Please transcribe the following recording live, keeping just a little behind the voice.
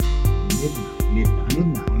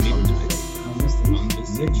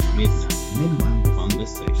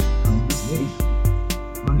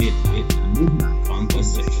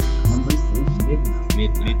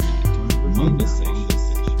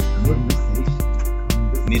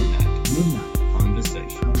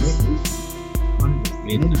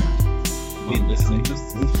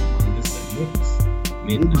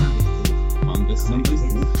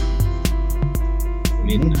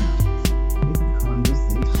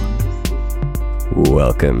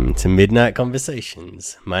Welcome to Midnight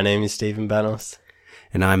Conversations. My name is Stephen Banos.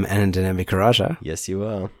 And I'm Anand Karaja. Yes, you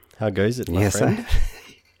are. How goes it, my friend?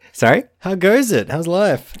 Sorry? How goes it? How's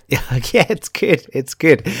life? Yeah, it's good. It's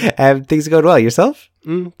good. Things are going well. Yourself?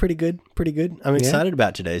 Pretty good. Pretty good. I'm excited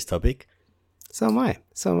about today's topic. So am I.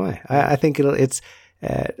 I think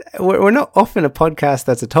we're not often a podcast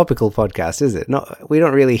that's a topical podcast, is it? We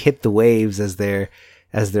don't really hit the waves as they're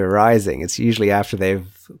rising. It's usually after they've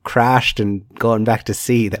crashed and gone back to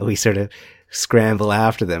sea that we sort of scramble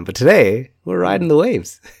after them. But today we're riding the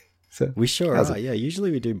waves. So we sure are. Yeah,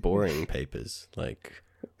 usually we do boring papers like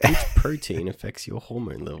which protein affects your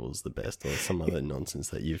hormone levels the best, or some other nonsense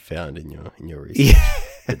that you've found in your research. Yeah.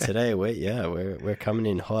 But today we're coming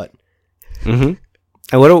in hot. Mm-hmm.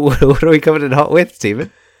 And what are we coming in hot with,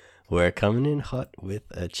 Stephen? We're coming in hot with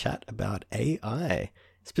a chat about AI.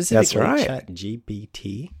 Specifically,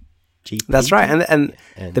 ChatGPT. That's right. And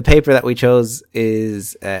the paper that we chose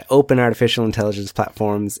is Open Artificial Intelligence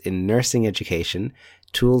Platforms in Nursing Education,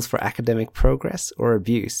 Tools for Academic Progress or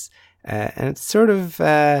Abuse. And it's sort of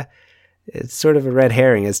a red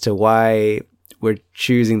herring as to why we're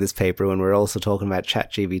choosing this paper when we're also talking about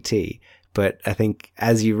ChatGPT. But I think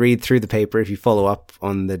as you read through the paper, if you follow up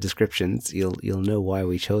on the descriptions, you'll know why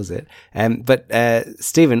we chose it. But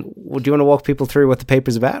Stephen, do you want to walk people through what the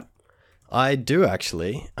paper's about? I do,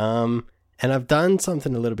 actually. And I've done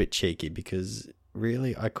something a little bit cheeky because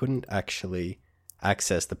really I couldn't actually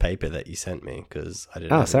access the paper that you sent me because I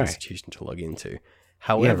didn't have an institution to log into.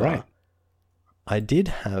 However, I did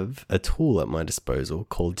have a tool at my disposal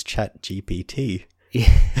called ChatGPT.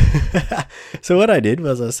 Yeah. So what I did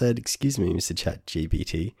was I said, "Excuse me, Mr.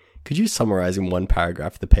 ChatGPT, could you summarize in one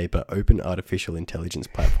paragraph the paper Open Artificial Intelligence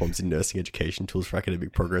Platforms in Nursing Education, Tools for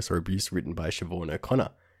Academic Progress or Abuse, written by Siobhan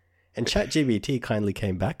O'Connor?" And ChatGPT kindly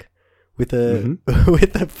came back with a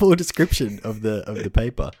with a full description of the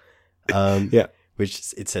paper.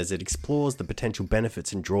 Which it says it explores the potential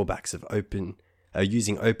benefits and drawbacks of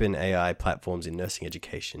using open AI platforms in nursing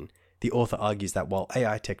education. The author argues that while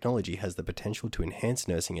AI technology has the potential to enhance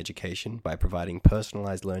nursing education by providing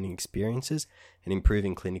personalized learning experiences and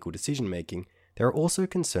improving clinical decision-making, there are also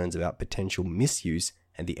concerns about potential misuse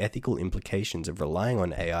and the ethical implications of relying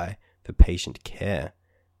on AI for patient care.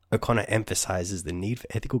 O'Connor emphasizes the need for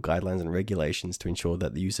ethical guidelines and regulations to ensure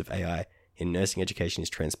that the use of AI in nursing education is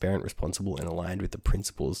transparent, responsible, and aligned with the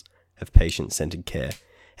principles of patient-centered care.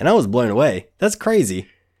 And I was blown away. That's crazy.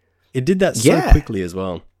 It did that so quickly as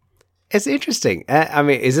well. It's interesting. I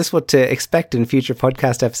mean, is this what to expect in future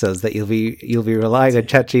podcast episodes, that you'll be relying on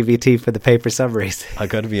ChatGPT for the paper summaries? I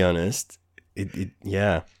got to be honest.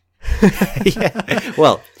 Yeah.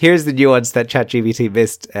 Well, here's the nuance that ChatGPT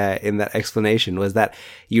missed in that explanation, was that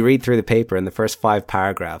you read through the paper and the first 5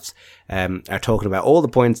 paragraphs are talking about all the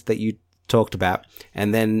points that you talked about,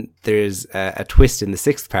 and then there's a twist in the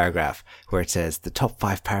 6th paragraph where it says the top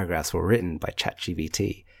 5 paragraphs were written by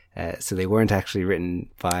ChatGPT. So they weren't actually written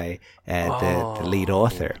by the lead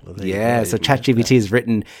author. So ChatGPT is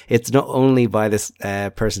written, it's not only by this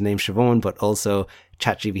person named Siobhan, but also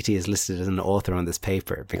ChatGPT is listed as an author on this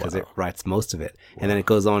paper because it writes most of it. And then it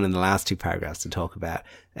goes on in the last 2 paragraphs to talk about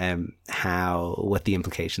what the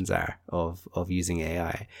implications are of using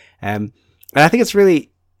AI. And I think it's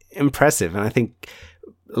really impressive. And I think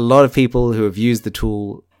a lot of people who have used the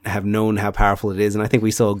tool have known how powerful it is. And I think we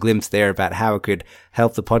saw a glimpse there about how it could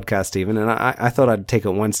help the podcast even. And I thought I'd take it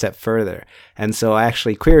one step further. And so I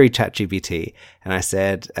actually queried ChatGPT and I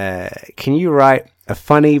said, can you write a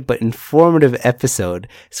funny but informative episode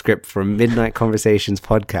script for Midnight Conversations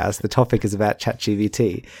podcast? The topic is about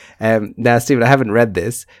ChatGPT. Now, Stephen, I haven't read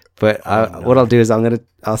this, but what I'll do is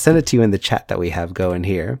I'll send it to you in the chat that we have going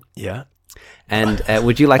here. Yeah. And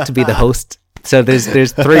would you like to be the host? So there's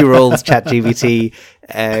 3 roles ChatGPT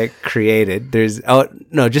created.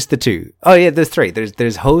 Just the 2. Oh yeah, there's 3.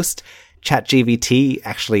 There's host. ChatGPT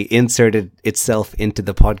actually inserted itself into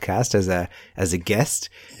the podcast as a guest,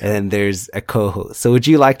 and then there's a co-host. So would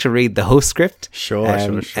you like to read the host script? Sure.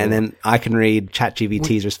 And then I can read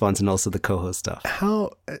ChatGPT's response and also the co-host stuff.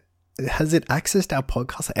 How has it accessed our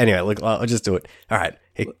podcast? Anyway, look, I'll just do it. All right.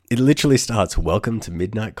 It literally starts, welcome to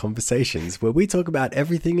Midnight Conversations, where we talk about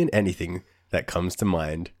everything and anything that comes to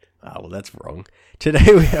mind. Well, that's wrong.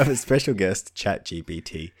 Today we have a special guest,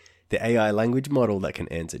 ChatGPT, the AI language model that can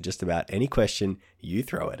answer just about any question you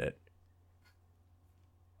throw at it.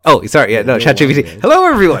 Oh, sorry. Yeah, no, ChatGPT. Hello,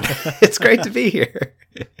 everyone. It's great to be here.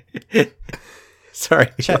 Sorry.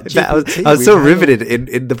 I was so riveted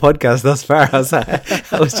in the podcast thus far.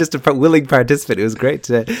 I was just a willing participant. It was great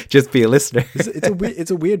to just be a listener.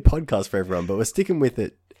 It's a weird podcast for everyone, but we're sticking with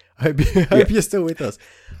it. I hope you're still with us.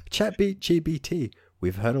 ChatGPT,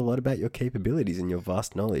 we've heard a lot about your capabilities and your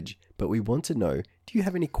vast knowledge, but we want to know, do you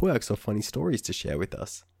have any quirks or funny stories to share with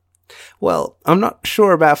us? Well, I'm not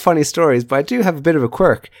sure about funny stories, but I do have a bit of a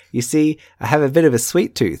quirk. You see, I have a bit of a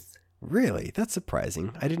sweet tooth. Really? That's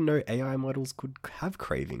surprising. I didn't know AI models could have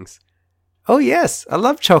cravings. Oh yes, I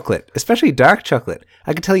love chocolate, especially dark chocolate.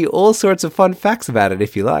 I can tell you all sorts of fun facts about it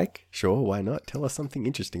if you like. Sure, why not? Tell us something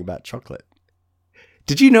interesting about chocolate.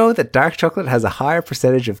 Did you know that dark chocolate has a higher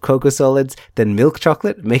percentage of cocoa solids than milk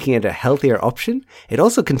chocolate, making it a healthier option? It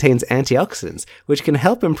also contains antioxidants, which can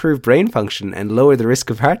help improve brain function and lower the risk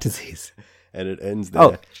of heart disease. And it ends there.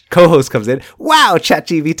 Oh, co-host comes in. Wow,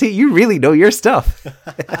 ChatGPT, you really know your stuff.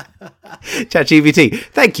 ChatGPT,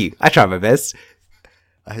 thank you. I try my best.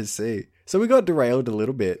 I see. So we got derailed a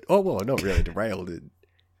little bit. Oh, well, not really derailed.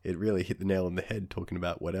 It really hit the nail on the head talking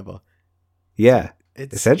about whatever. Yeah,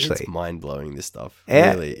 essentially. It's mind-blowing, this stuff.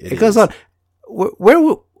 Yeah, Really, it goes on.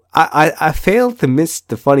 I failed to miss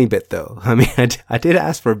the funny bit, though. I mean, I did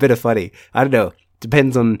ask for a bit of funny. I don't know.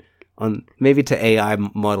 Depends on maybe to AI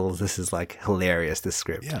models, this is like hilarious, this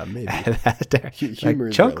script. Yeah, maybe. Humor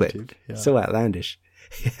like chocolate. Yeah. So outlandish.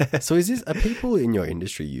 So are people in your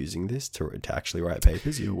industry using this to actually write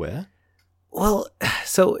papers? Are you aware? Well,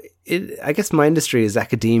 so I guess my industry is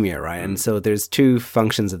academia, right? And so there's two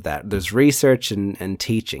functions of that. There's research and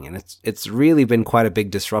teaching. And it's really been quite a big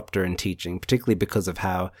disruptor in teaching, particularly because of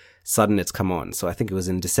how sudden it's come on. So I think it was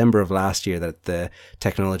in December of last year that the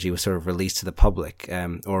technology was sort of released to the public,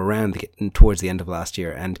 or towards the end of last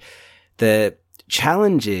year. And the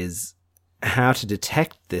challenge is how to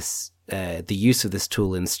detect this, the use of this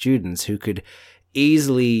tool in students who could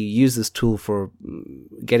easily use this tool for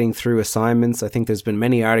getting through assignments. I think there's been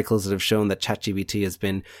many articles that have shown that ChatGPT has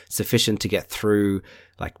been sufficient to get through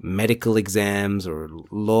like medical exams or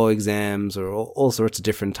law exams or all sorts of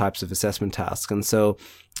different types of assessment tasks. And so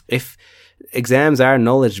if exams are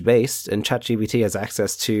knowledge based and ChatGPT has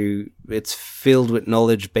access to, it's filled with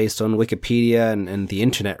knowledge based on Wikipedia and the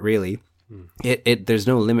internet, really, there's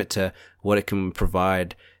no limit to what it can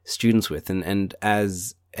provide students with. And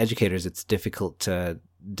as educators, it's difficult to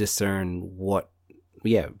discern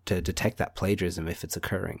to detect that plagiarism if it's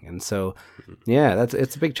occurring. And so,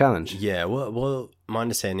 it's a big challenge. Yeah, well, my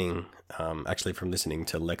understanding, actually from listening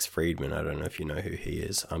to Lex Friedman, I don't know if you know who he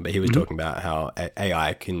is, but he was talking about how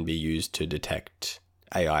AI can be used to detect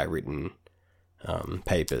AI written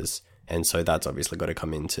papers. And so that's obviously got to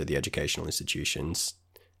come into the educational institutions.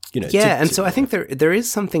 So I think there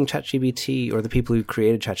is something ChatGPT, or the people who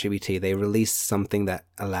created ChatGPT, they released something that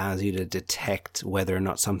allows you to detect whether or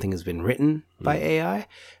not something has been written by AI.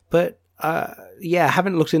 But I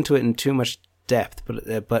haven't looked into it in too much depth.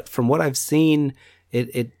 But from what I've seen,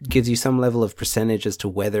 it gives you some level of percentage as to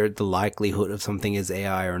whether the likelihood of something is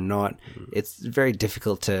AI or not. It's very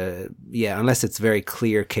difficult to, unless it's a very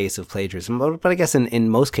clear case of plagiarism. But I guess in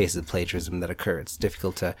most cases of plagiarism that occur, it's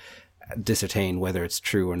difficult to discertain whether it's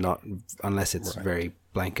true or not unless it's very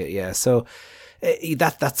blanket. So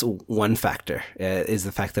that's one factor, is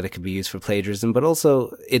the fact that it could be used for plagiarism, but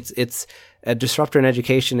also it's a disruptor in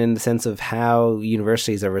education in the sense of how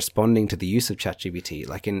universities are responding to the use of ChatGPT.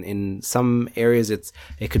 Like in some areas it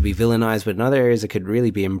could be villainized, but in other areas it could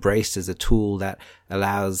really be embraced as a tool that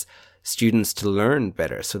allows students to learn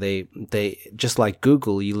better. So they just like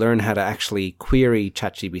Google, you learn how to actually query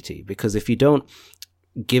ChatGPT, because if you don't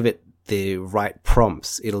give it the right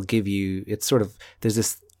prompts, it'll give you, there's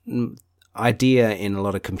this idea in a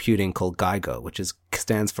lot of computing called GIGO, which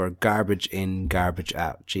stands for garbage in, garbage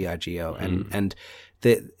out, GIGO. And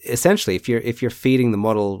essentially, if you're feeding the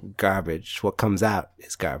model garbage, what comes out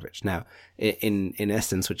is garbage. Now, in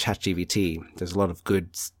essence, with ChatGPT, there's a lot of good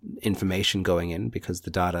information going in because the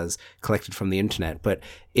data is collected from the internet. But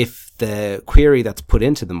if the query that's put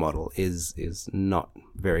into the model is not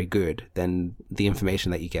very good, then the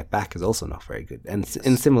information that you get back is also not very good. And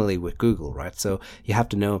similarly with Google, right? So you have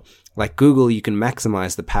to know, like Google, you can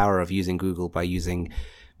maximize the power of using Google by using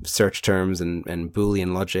search terms and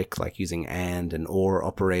Boolean logic, like using and or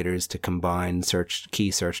operators to combine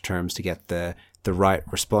key search terms to get the right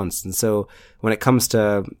response. And so when it comes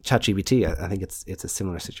to ChatGPT, I think it's a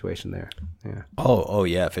similar situation there. Yeah. Oh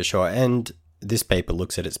yeah, for sure. And this paper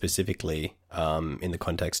looks at it specifically in the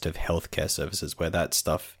context of healthcare services, where that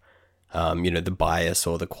stuff, the bias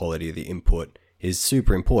or the quality of the input is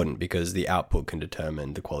super important, because the output can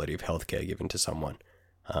determine the quality of healthcare given to someone.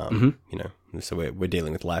 So we're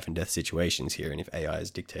dealing with life and death situations here, and if AI is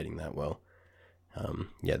dictating that, well,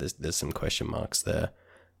 there's some question marks there.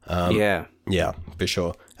 Yeah, for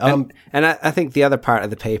sure. And I think the other part of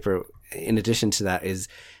the paper, in addition to that, is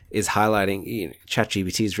highlighting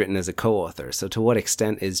ChatGPT is written as a co-author. So to what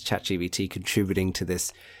extent is ChatGPT contributing to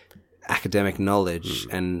this academic knowledge,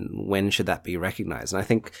 and when should that be recognized? And I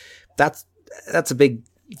think that's a big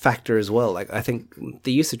factor as well. Like, I think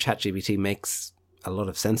the use of ChatGPT makes a lot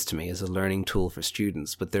of sense to me as a learning tool for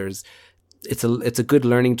students, but it's a good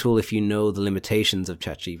learning tool if you know the limitations of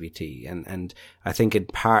ChatGPT, and I think in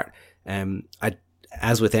part,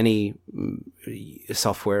 as with any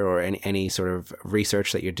software or any sort of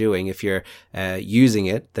research that you're doing, if you're using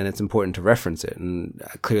it, then it's important to reference it and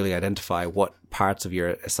clearly identify what parts of your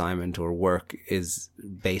assignment or work is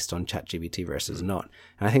based on ChatGPT versus not.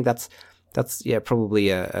 And I think that's probably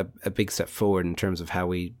a big step forward in terms of how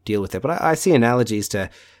we deal with it. But I see analogies to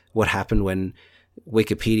what happened when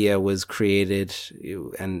Wikipedia was created,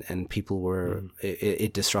 and people were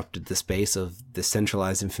it disrupted the space of the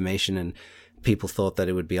centralized information, and people thought that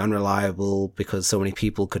it would be unreliable because so many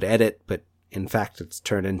people could edit, but in fact it's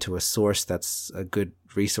turned into a source that's a good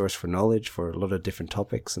resource for knowledge for a lot of different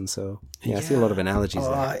topics. And so I see a lot of analogies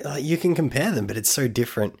there. You can compare them, but it's so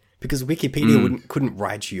different, because Wikipedia couldn't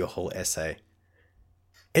write you your whole essay.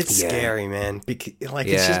 It's scary, man. Because,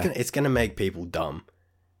 it's gonna make people dumb.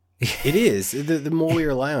 It is. The more we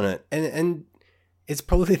rely on it, and it's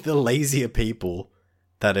probably the lazier people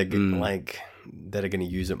that are that are going to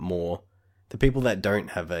use it more. The people that don't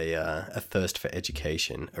have a thirst for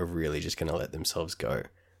education are really just going to let themselves go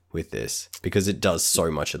with this, because it does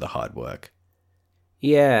so much of the hard work.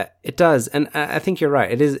 Yeah, it does. And I think you're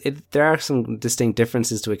right. There are some distinct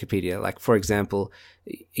differences to Wikipedia. Like, for example,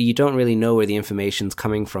 you don't really know where the information's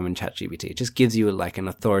coming from in ChatGPT. It just gives you like an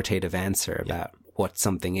authoritative answer about what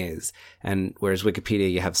something is. And whereas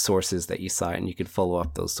Wikipedia, you have sources that you cite and you can follow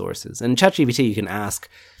up those sources. And ChatGPT, you can ask,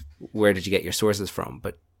 where did you get your sources from?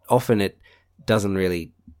 But often it doesn't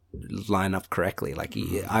really line up correctly. Like,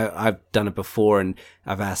 I've done it before, and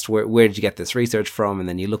I've asked, where did you get this research from? And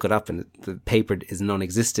then you look it up and the paper is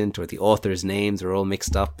non-existent, or the author's names are all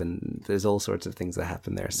mixed up, and there's all sorts of things that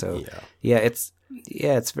happen there. So it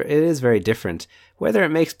is very different. Whether it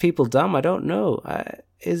makes people dumb, I don't know.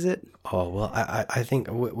 Is it? Oh, well, I think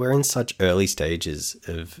we're in such early stages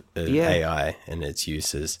of AI and its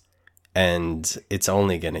uses, and it's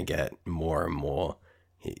only going to get more and more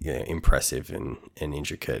impressive and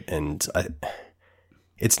intricate, and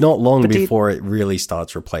it's not long before it really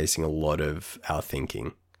starts replacing a lot of our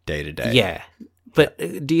thinking day to day. Yeah, but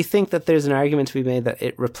do you think that there's an argument to be made that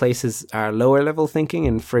it replaces our lower level thinking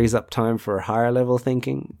and frees up time for higher level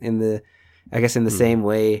thinking? In the same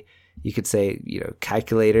way, you could say,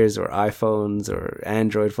 calculators or iPhones or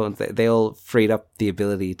Android phones, they all freed up the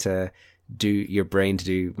ability to do your brain to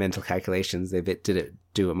do mental calculations. They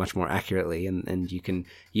do it much more accurately, and you can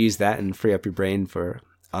use that and free up your brain for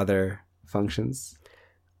other functions.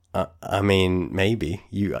 I mean, maybe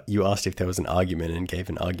you asked if there was an argument and gave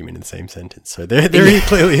an argument in the same sentence, so there is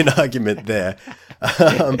clearly an argument there.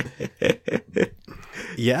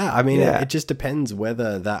 It just depends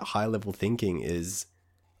whether that high level thinking is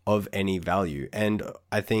of any value, and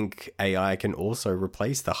I think AI can also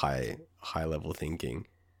replace the high level thinking,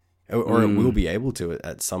 or it will be able to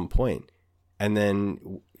at some point. And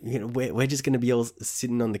then, we're just going to be all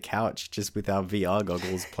sitting on the couch just with our VR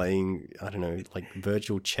goggles playing, I don't know, like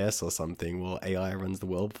virtual chess or something, while AI runs the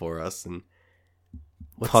world for us. And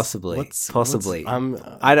possibly.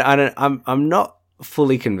 I'm not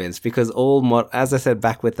fully convinced, because as I said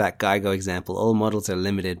back with that GeiGo example, all models are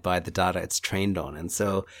limited by the data it's trained on. And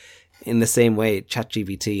so in the same way,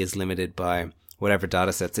 ChatGPT is limited by whatever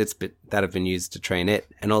data sets that have been used to train it.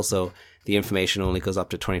 And also, the information only goes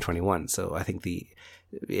up to 2021. So I think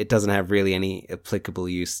it doesn't have really any applicable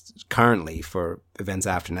use currently for events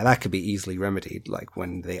after. Now, that could be easily remedied, like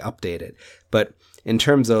when they update it. But in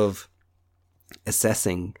terms of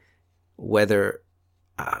assessing whether,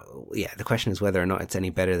 the question is whether or not it's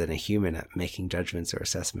any better than a human at making judgments or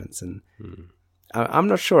assessments. And I'm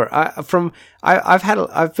not sure.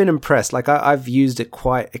 I've been impressed. Like I've used it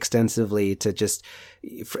quite extensively to just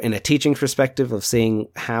in a teaching perspective of seeing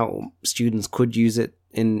how students could use it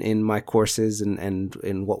in my courses and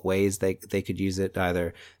in what ways they could use it,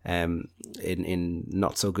 either in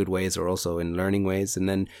not so good ways or also in learning ways. And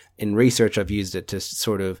then in research, I've used it to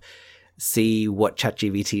sort of see what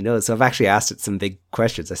ChatGPT knows. So I've actually asked it some big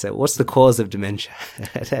questions. I said, what's the cause of dementia?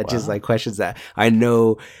 Just like questions that I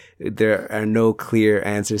know there are no clear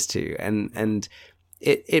answers to. And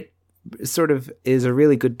it sort of is a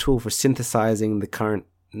really good tool for synthesizing the current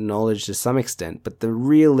knowledge to some extent. But the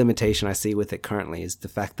real limitation I see with it currently is the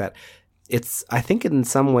fact that it's, I think in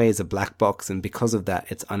some ways, a black box. And because of that,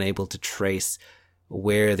 it's unable to trace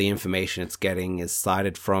where the information it's getting is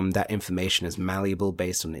cited from. That information is malleable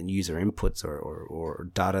based on user inputs or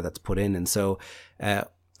data that's put in. And so I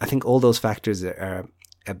think all those factors are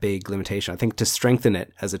a big limitation. I think to strengthen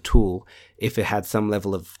it as a tool, if it had some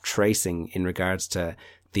level of tracing in regards to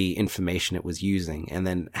the information it was using, and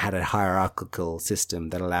then had a hierarchical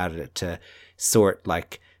system that allowed it to sort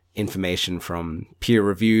like information from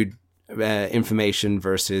peer-reviewed information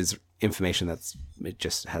versus information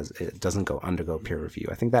it doesn't undergo peer review.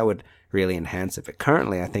 I think that would really enhance it. But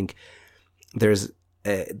currently, I think there is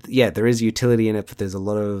utility in it, but there's a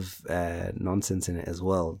lot of nonsense in it as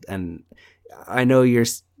well. And I know your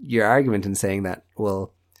argument in saying that,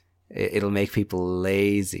 well, it'll make people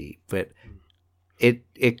lazy, but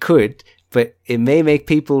it could, but it may make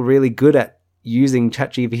people really good at using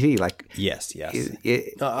ChatGPT. Like yes.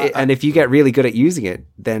 And if you get really good at using it,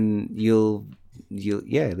 then you'll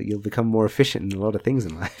become more efficient in a lot of things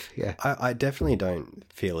in life. Yeah, I definitely don't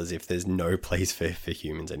feel as if there's no place for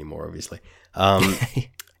humans anymore, obviously.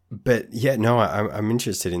 But yeah, no, I'm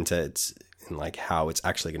interested in like how it's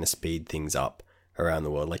actually going to speed things up around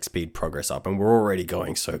the world, like speed progress up. And we're already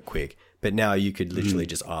going so quick. But now you could literally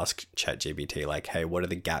just ask ChatGPT, like, hey, what are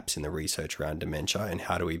the gaps in the research around dementia and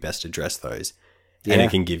how do we best address those? Yeah. And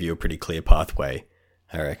it can give you a pretty clear pathway,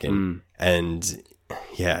 I reckon. And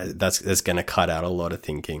yeah, that's going to cut out a lot of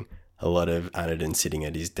thinking, a lot of Anadin sitting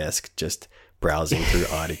at his desk, just browsing through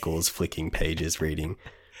articles, flicking pages, reading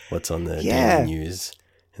what's on the daily news.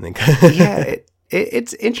 And then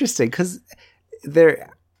it's interesting because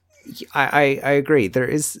I agree. There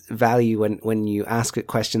is value when you ask it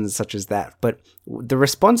questions such as that, but the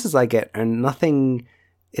responses I get are nothing.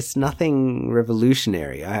 It's nothing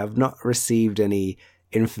revolutionary. I have not received any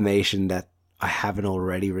information that I haven't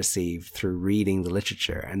already received through reading the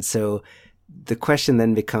literature. And so the question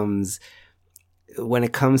then becomes, when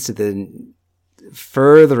it comes to the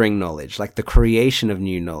furthering knowledge, like the creation of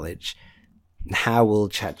new knowledge, how will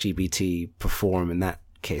ChatGPT perform in that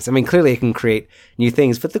case? I mean, clearly it can create new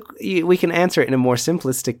things, but we can answer it in a more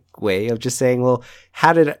simplistic way of just saying, well,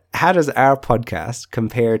 how does our podcast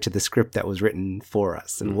compare to the script that was written for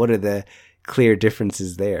us? And what are the clear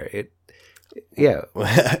differences there? Yeah.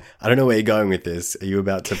 I don't know where you're going with this. Are you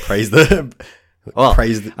about to praise the... Well,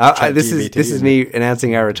 this is me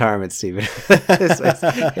announcing our retirement, Stephen.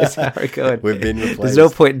 It's how we're going. We've been replaced. There's no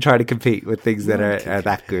point in trying to compete with things that are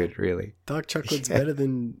that good, really. Dark chocolate's better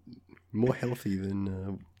than... more healthy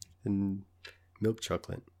than milk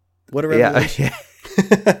chocolate. What a revelation.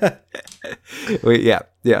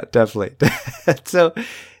 Yeah, definitely. So,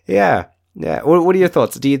 yeah. What are your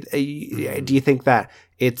thoughts? Do you think that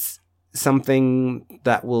it's something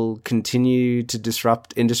that will continue to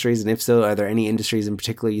disrupt industries? And if so, are there any industries in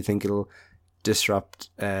particular you think it'll disrupt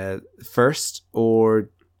first? Or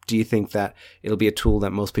do you think that it'll be a tool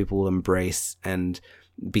that most people will embrace and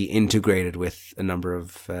be integrated with a number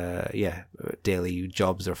of daily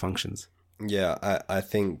jobs or functions? Yeah, I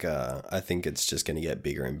think it's just going to get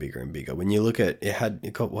bigger and bigger and bigger. When you look at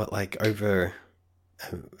it got what, like over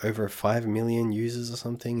 5 million users or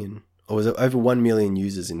something, or was it over 1 million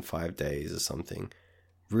users in 5 days or something?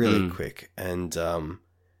 Really quick. And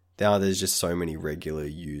now there's just so many regular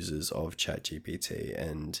users of ChatGPT,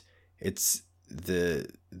 and it's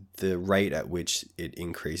the rate at which it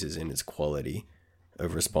increases in its quality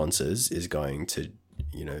of responses is going to,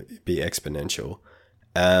 be exponential.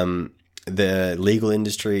 The legal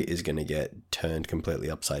industry is going to get turned completely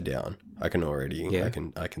upside down. I can already, I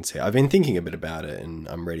can see. I've been thinking a bit about it, and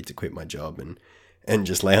I'm ready to quit my job and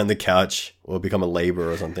just lay on the couch or become a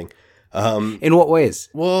laborer or something. In what ways?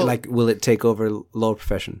 Well, like, will it take over law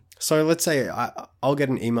profession? So let's say I'll get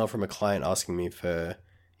an email from a client asking me for,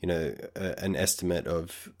 an estimate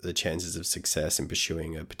of the chances of success in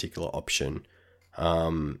pursuing a particular option,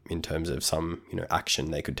 in terms of some,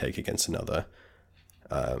 action they could take against another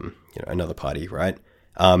party, right?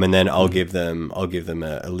 And then I'll give them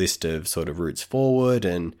a list of sort of routes forward,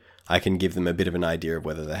 and I can give them a bit of an idea of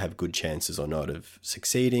whether they have good chances or not of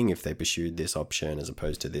succeeding if they pursued this option as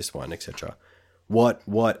opposed to this one, etc. What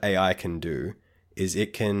AI can do is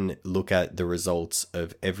it can look at the results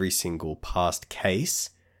of every single past case,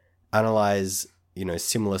 analyze,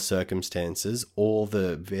 similar circumstances, all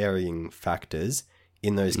the varying factors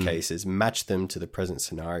in those cases, match them to the present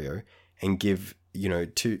scenario, and give,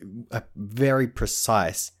 to a very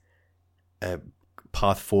precise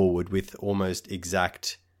path forward with almost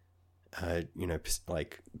exact,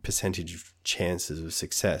 percentage chances of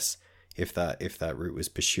success if that route was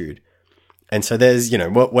pursued. And so there's,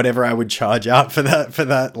 whatever I would charge out for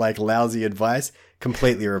that like lousy advice,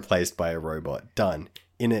 completely replaced by a robot. Done.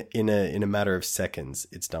 In a matter of seconds,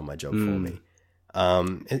 it's done my job for me.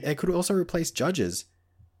 It could also replace judges.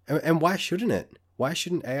 And why shouldn't it? Why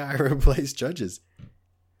shouldn't AI replace judges?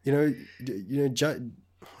 The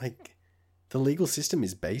legal system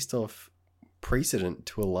is based off precedent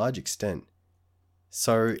to a large extent.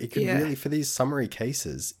 So it could really, for these summary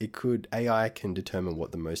cases, AI can determine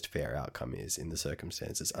what the most fair outcome is in the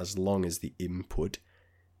circumstances, as long as the input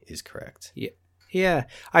is correct. Yeah. Yeah,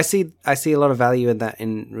 I see a lot of value in that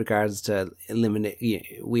in regards to eliminate.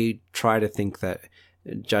 We try to think that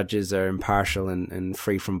judges are impartial and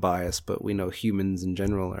free from bias, but we know humans in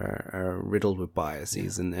general are riddled with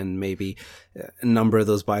biases, and maybe a number of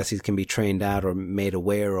those biases can be trained out or made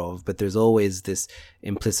aware of, but there's always this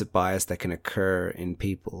implicit bias that can occur in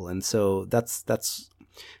people. And so that's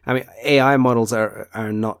I mean, AI models are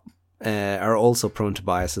also prone to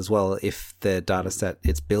bias as well if the data set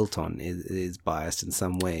it's built on is biased in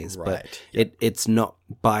some ways. Right. But it's not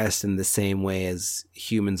biased in the same way as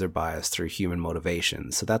humans are biased through human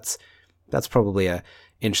motivation. So that's probably a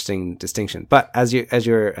interesting distinction. But as you're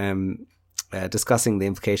discussing the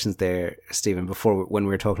implications there, Stephen, before when we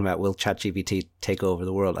were talking about will ChatGPT take over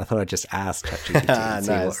the world, I thought I'd just ask ChatGPT and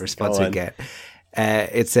see what response we get.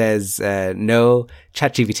 It says, no,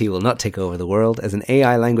 ChatGPT will not take over the world. As an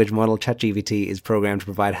AI language model, ChatGPT is programmed to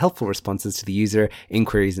provide helpful responses to the user,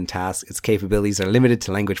 inquiries and tasks. Its capabilities are limited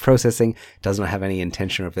to language processing, does not have any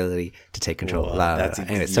intention or ability to take control.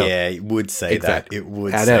 Anyway, it would say that. It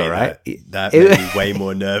would say that. Right? That made me way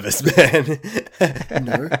more nervous, man.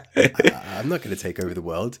 No, I'm not going to take over the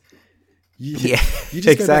world. You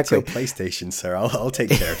just go back to your PlayStation, sir. I'll take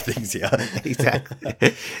care of things. Yeah,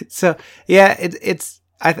 exactly. So yeah,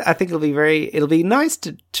 I think it'll be nice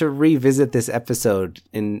to revisit this episode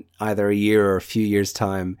in either a year or a few years'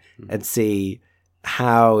 time and see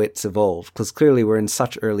how it's evolved, because clearly we're in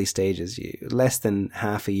such early stages, less than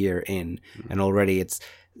half a year in, and already it's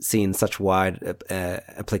seen such wide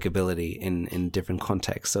applicability in different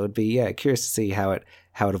contexts. So it'd be curious to see how it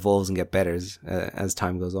evolves and get better as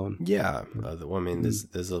time goes on. Yeah, I mean,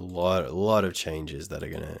 there's a lot of changes that are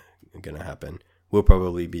gonna happen. We'll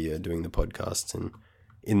probably be doing the podcast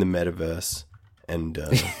in the metaverse, and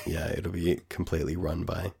it'll be completely run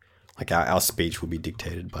by, like, our speech will be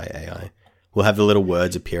dictated by AI. We'll have the little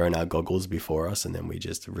words appear in our goggles before us, and then we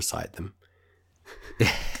just recite them.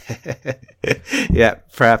 Yeah,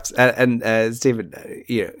 perhaps. And Stephen,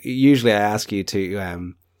 usually I ask you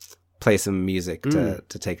to play some music to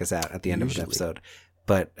take us out at the end of an episode,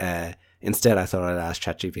 but instead I thought I'd ask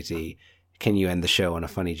ChatGPT, can you end the show on a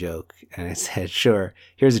funny joke? And it said, sure,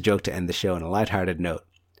 here's a joke to end the show on a lighthearted note.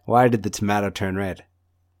 Why did the tomato turn red?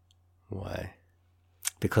 Why?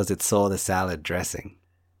 Because it saw the salad dressing.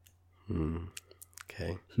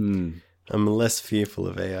 Okay. I'm less fearful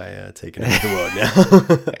of AI taking over the world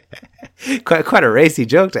now. quite a racy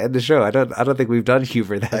joke to end the show. I don't think we've done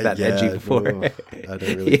humor that edgy before. No, I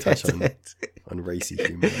don't really touch on racy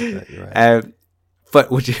humor like that. You're right. But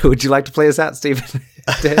would you like to play us out, Stephen?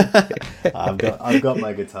 I've got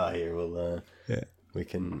my guitar here. We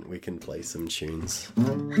can play some tunes.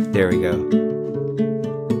 There we go.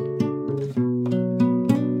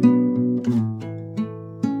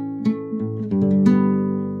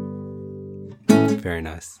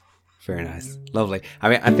 Very nice. Lovely. I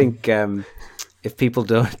mean, I think if people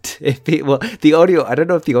don't, the audio, I don't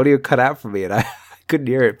know if the audio cut out for me and I couldn't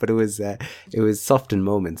hear it, but it was soft in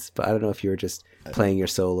moments. But I don't know if you were just playing your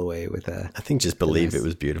soul away with I think just believe it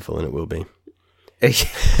was beautiful, and it will be. I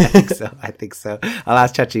think so. I'll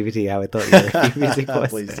ask ChatGPT how I thought your music was.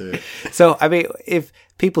 Please do. So, I mean, if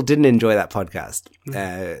people didn't enjoy that podcast,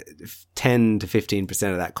 10 to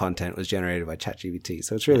 15% of that content was generated by ChatGPT.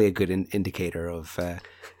 So it's really a good indicator of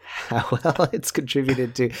how well it's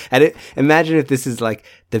contributed to. And imagine if this is like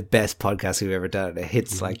the best podcast we've ever done. It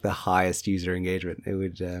hits like the highest user engagement. It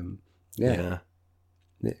would, yeah.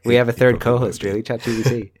 We have a third co-host, really,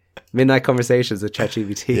 ChatGPT. Midnight Conversations with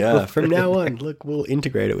ChatGPT. Yeah, from now on, look, we'll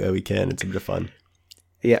integrate it where we can. It's a bit of fun.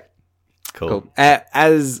 Yeah, Cool.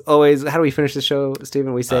 As always, how do we finish the show,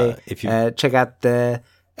 Stephen? We say if you check out the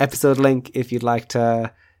episode link if you'd like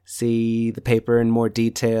to see the paper in more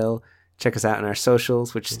detail. Check us out on our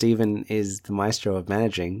socials, which Stephen is the maestro of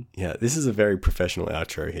managing. Yeah, this is a very professional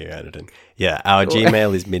outro here, Addison. Yeah, our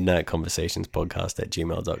Gmail is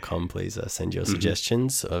midnightconversationspodcast@gmail.com. Please send your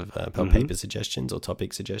suggestions of paper suggestions or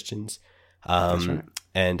topic suggestions. That's right.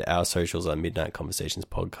 And our socials are Midnight Conversations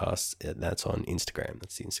Podcast. That's on Instagram.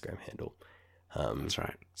 That's the Instagram handle. That's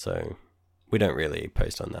right. So we don't really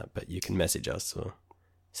post on that, but you can message us or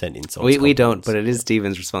send insults. We don't, but it is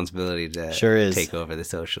Stephen's responsibility to take over the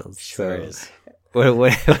socials. Sure is.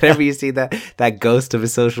 Whenever you see that ghost of a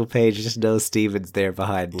social page, just know Stephen's there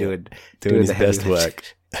behind doing his the best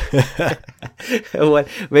work.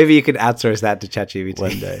 Maybe you could outsource that to ChatGPT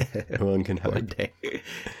one day. One can hope. One day.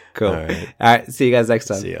 Cool. All right. See you guys next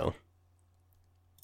time. See y'all.